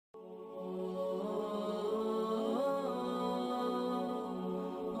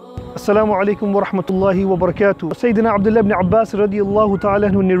Assalamu alaikum wa rahmatullahi wa barakatuh. Sayyidina Abdullah ibn Abbas radiallahu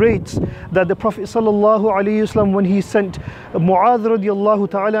ta'ala anhu narrates that the Prophet sallallahu alayhi wasallam, when he sent Mu'adh radiallahu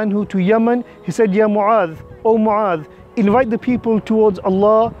ta'ala anhu to Yemen, he said, Ya Mu'adh, O Mu'adh, invite the people towards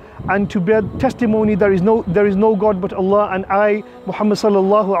Allah and to bear testimony there is no God but Allah, and I, Muhammad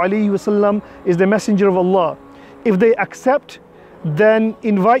sallallahu alayhi wasallam, is the messenger of Allah. If they accept, then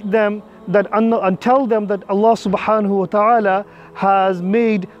invite them and tell them that Allah subhanahu wa ta'ala has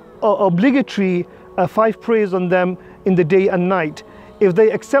made obligatory 5 prayers on them in the day and night. If they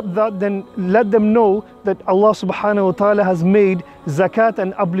accept that, then let them know that Allah subhanahu wa ta'ala has made zakat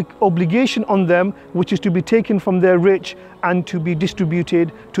an obligation on them, which is to be taken from their rich and to be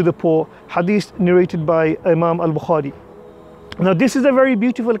distributed to the poor. Hadith narrated by Imam al-Bukhari. Now this is a very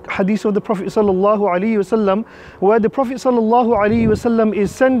beautiful hadith of the Prophet sallallahu alaihi wasallam, where the Prophet sallallahu alaihi wasallam is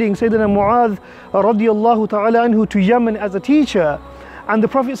sending Sayyidina Mu'adh radiallahu ta'ala anhu to Yemen as a teacher. And the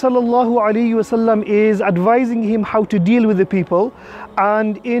Prophet sallallahu alaihi wasallam is advising him how to deal with the people.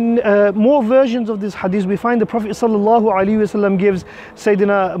 And in more versions of this hadith, we find the Prophet sallallahu alaihi wasallam gives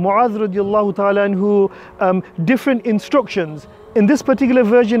Sayyidina Mu'adh radiallahu ta'ala anhu different instructions. In this particular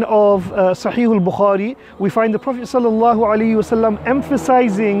version of Sahih al-Bukhari, we find the Prophet sallallahu alaihi wasallam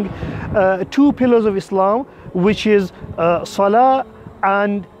emphasizing 2 pillars of Islam, which is Salah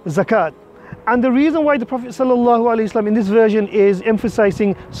and Zakat. And the reason why the Prophet sallallahu alaihi wasallam in this version is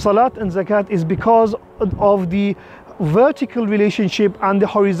emphasizing Salat and Zakat is because of the vertical relationship and the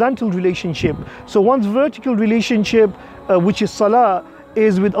horizontal relationship. So one's vertical relationship, which is Salah,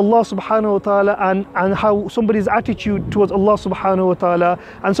 is with Allah subhanahu wa ta'ala, and how somebody's attitude towards Allah subhanahu wa ta'ala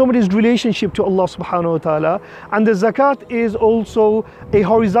and somebody's relationship to Allah subhanahu wa ta'ala. And the zakat is also a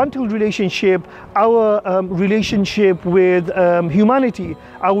horizontal relationship, our relationship with humanity,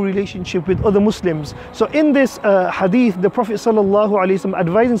 our relationship with other Muslims. So in this hadith, the Prophet sallallahu alaihi wasallam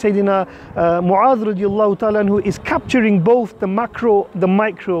advising Sayyidina Mu'adh radiallahu ta'ala anhu is capturing both the macro, the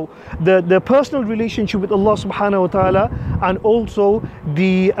micro, the personal relationship with Allah subhanahu wa ta'ala, and also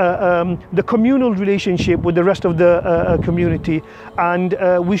the communal relationship with the rest of the community. And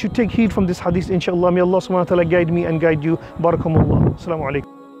we should take heed from this hadith, inshallah. May Allah subhanahu wa ta'ala guide me and guide you. Barakallahu. Assalamu alaikum.